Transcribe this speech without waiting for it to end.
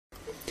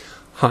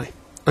Hi,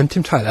 I'm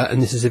Tim Tyler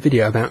and this is a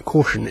video about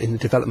caution in the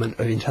development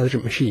of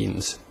intelligent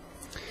machines.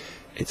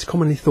 It's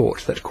commonly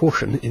thought that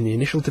caution in the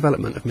initial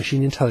development of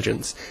machine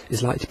intelligence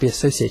is likely to be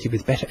associated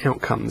with better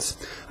outcomes,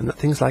 and that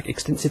things like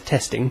extensive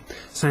testing,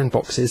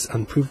 sandboxes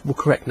and provable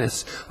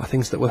correctness are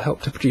things that will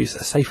help to produce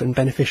a safe and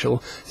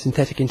beneficial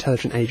synthetic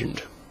intelligent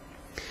agent.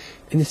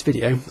 In this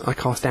video, I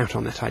cast doubt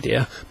on that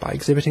idea by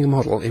exhibiting a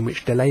model in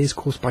which delays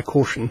caused by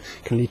caution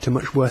can lead to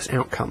much worse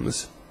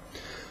outcomes.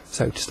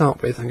 So to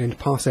start with, I'm going to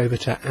pass over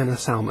to Anna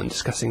Salmon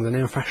discussing the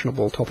now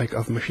fashionable topic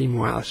of machine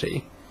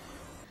morality.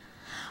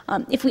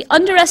 If we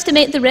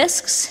underestimate the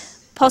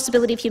risks,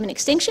 possibility of human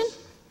extinction.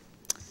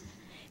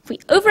 If we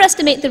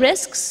overestimate the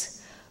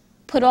risks,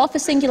 put off a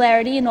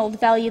singularity and all the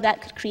value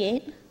that could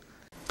create.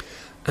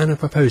 Anna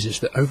proposes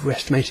that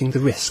overestimating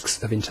the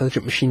risks of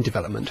intelligent machine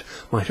development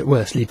might at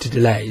worst lead to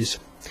delays.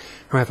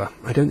 However,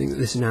 I don't think that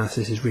this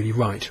analysis is really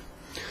right.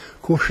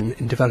 Caution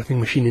in developing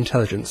machine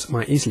intelligence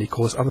might easily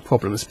cause other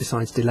problems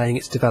besides delaying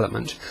its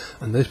development,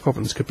 and those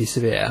problems could be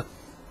severe.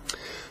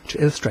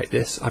 To illustrate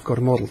this, I've got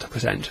a model to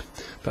present,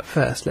 but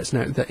first let's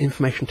note that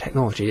information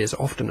technology is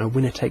often a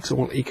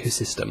winner-takes-all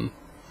ecosystem.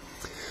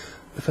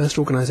 The first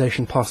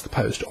organisation past the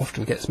post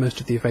often gets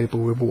most of the available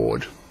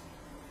reward.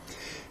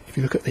 If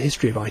you look at the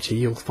history of IT,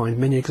 you'll find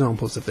many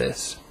examples of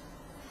this.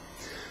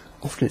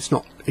 Often it's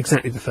not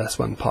exactly the first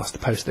one past the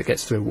post that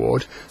gets the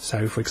reward.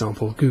 So, for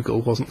example, Google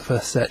wasn't the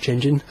first search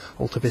engine,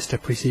 Alta Vista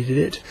preceded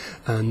it,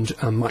 and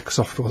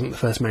Microsoft wasn't the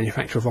first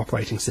manufacturer of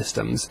operating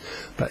systems,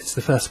 but it's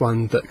the first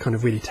one that kind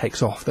of really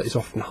takes off that is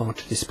often hard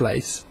to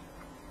displace.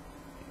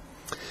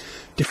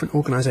 Different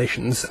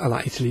organisations are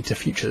likely to lead to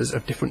futures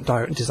of different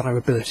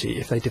desirability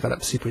if they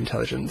develop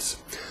superintelligence.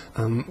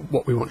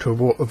 What we want to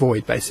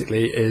avoid,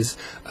 basically, is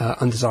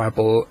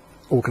undesirable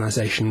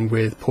organisation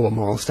with poor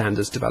moral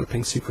standards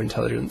developing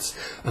superintelligence.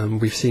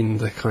 We've seen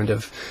the kind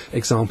of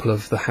example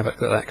of the havoc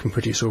that that can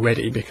produce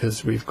already,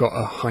 because we've got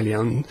a highly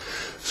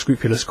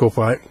unscrupulous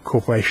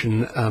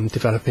corporation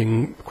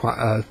developing quite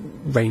a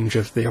range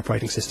of the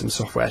operating system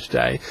software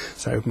today.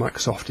 So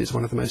Microsoft is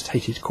one of the most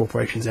hated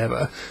corporations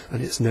ever,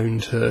 and it's known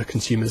to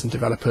consumers and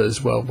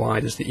developers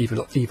worldwide as the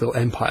evil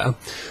empire.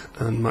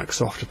 And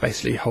Microsoft have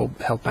basically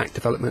held back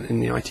development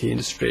in the IT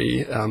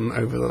industry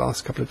over the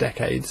last couple of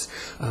decades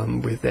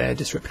with their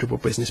disreputable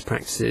business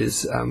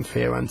practices,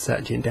 fear,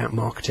 uncertainty and doubt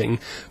marketing,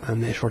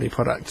 and their shoddy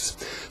products.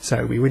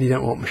 So we really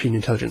don't want machine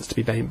intelligence to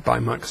be made by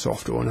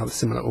Microsoft or another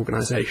similar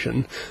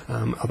organisation,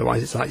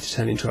 otherwise it's likely to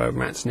turn into a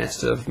rat's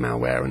nest of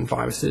malware and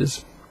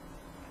viruses.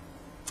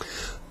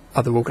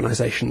 Other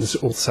organisations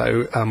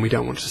also, we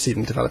don't want to see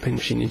them developing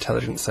machine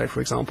intelligence. So, for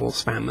example,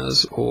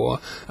 spammers or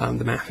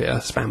the mafia.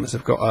 Spammers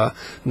have got a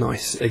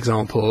nice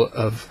example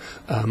of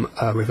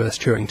a reverse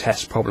Turing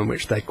test problem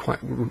which they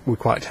would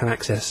quite have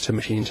access to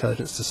machine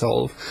intelligence to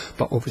solve.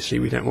 But obviously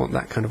we don't want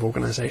that kind of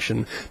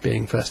organisation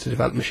being first to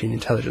develop machine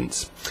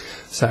intelligence.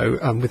 So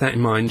with that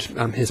in mind,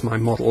 here's my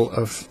model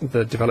of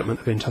the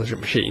development of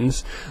intelligent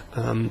machines.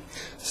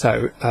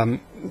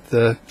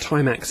 The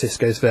time axis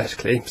goes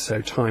vertically,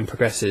 so time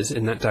progresses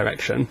in that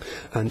direction,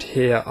 and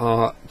here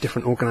are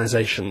different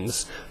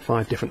organisations,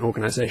 5 different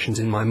organisations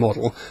in my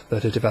model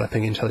that are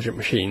developing intelligent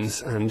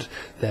machines, and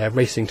they're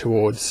racing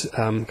towards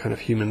kind of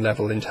human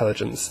level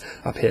intelligence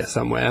up here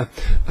somewhere,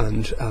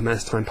 and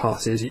as time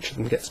passes each of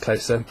them gets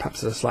closer,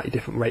 perhaps at a slightly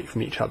different rate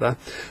from each other,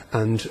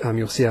 and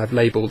you'll see I've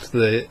labelled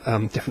the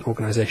different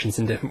organisations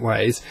in different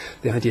ways.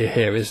 The idea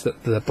here is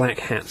that the black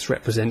hats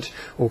represent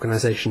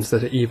organisations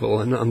that are evil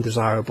and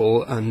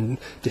undesirable and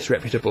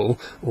disreputable,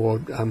 or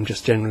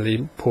just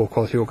generally poor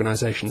quality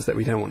organisations that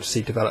we don't want to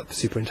see develop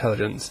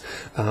superintelligence.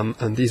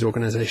 And these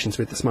organisations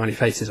with the smiley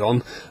faces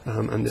on,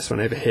 and this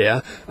one over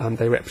here,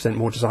 they represent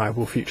more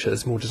desirable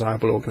futures, more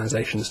desirable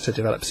organisations to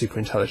develop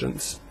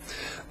superintelligence.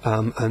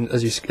 And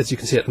as you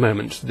can see at the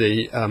moment,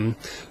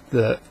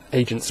 the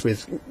agents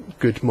with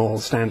good moral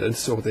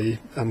standards, or the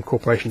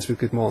corporations with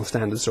good moral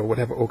standards, or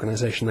whatever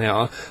organisation they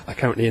are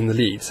currently in the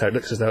lead. So it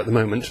looks as though at the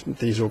moment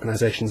these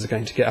organisations are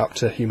going to get up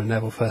to human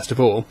level first of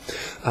all.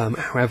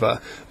 However,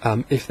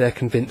 if they're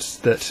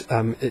convinced that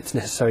it's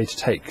necessary to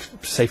take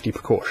safety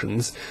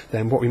precautions,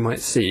 then what we might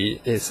see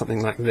is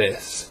something like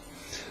this.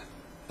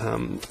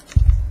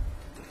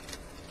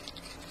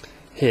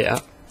 Here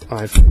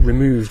I've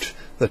removed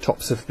the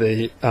tops of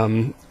the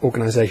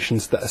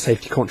organisations that are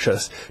safety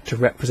conscious to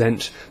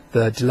represent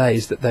the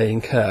delays that they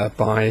incur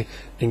by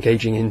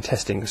engaging in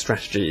testing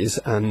strategies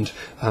and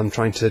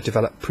trying to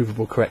develop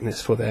provable correctness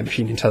for their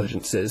machine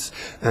intelligences.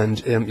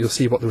 And you'll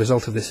see what the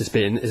result of this has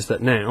been is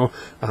that now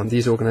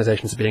these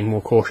organisations are being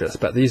more cautious,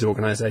 but these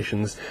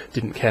organisations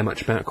didn't care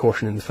much about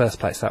caution in the first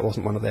place. That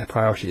wasn't one of their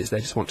priorities.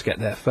 They just want to get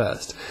there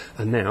first.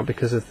 And now,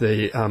 because of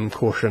the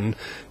caution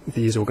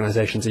these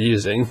organisations are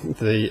using,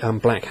 the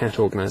black hat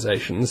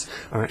organisations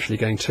are actually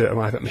going to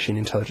arrive at machine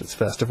intelligence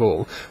first of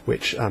all,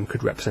 which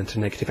could represent a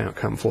negative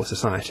outcome for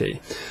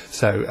society.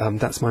 So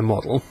that's my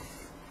model.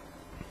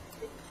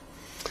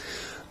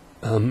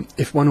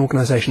 If one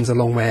organisation is a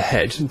long way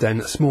ahead, then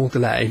a small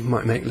delay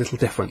might make little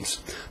difference,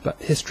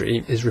 but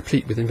history is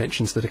replete with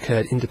inventions that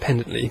occurred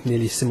independently,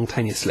 nearly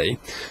simultaneously,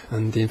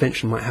 and the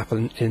invention might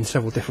happen in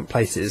several different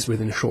places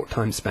within a short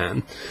time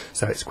span,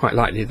 so it's quite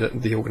likely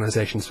that the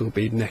organisations will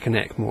be neck and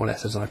neck, more or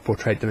less as I've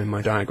portrayed them in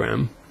my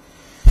diagram.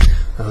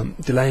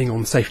 Delaying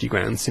on safety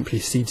grounds simply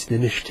cedes the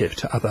initiative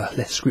to other,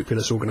 less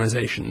scrupulous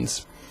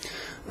organisations.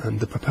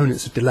 The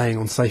proponents of delaying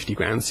on safety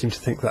grounds seem to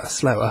think that a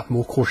slower,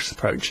 more cautious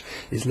approach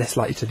is less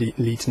likely to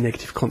lead to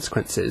negative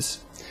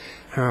consequences.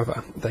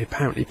 However, they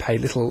apparently pay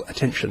little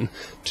attention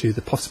to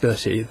the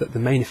possibility that the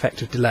main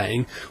effect of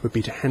delaying would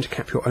be to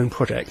handicap your own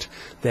project,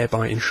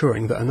 thereby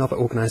ensuring that another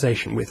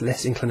organisation with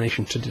less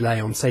inclination to delay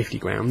on safety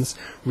grounds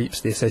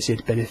reaps the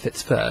associated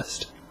benefits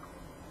first.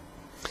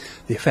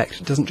 The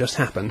effect doesn't just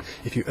happen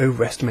if you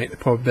overestimate the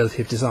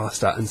probability of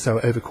disaster and so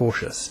are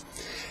overcautious.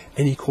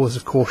 Any cause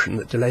of caution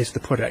that delays the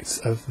projects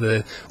of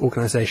the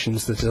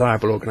organisations, the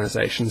desirable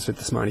organisations with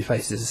the smiley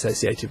faces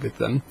associated with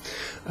them,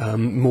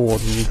 more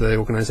than the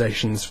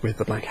organisations with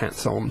the black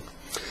hats on.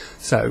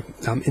 So,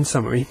 in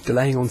summary,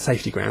 delaying on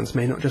safety grounds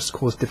may not just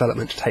cause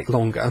development to take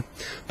longer,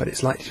 but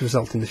it's likely to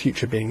result in the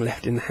future being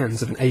left in the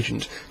hands of an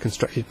agent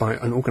constructed by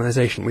an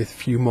organisation with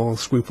few moral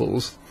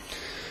scruples.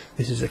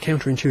 This is a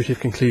counterintuitive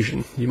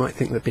conclusion. You might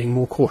think that being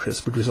more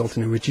cautious would result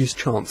in a reduced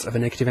chance of a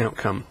negative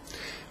outcome.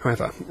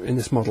 However, in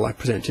this model I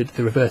presented,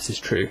 the reverse is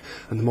true,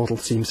 and the model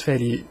seems to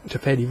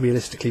fairly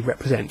realistically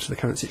represent the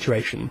current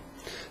situation.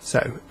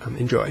 So,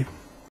 enjoy.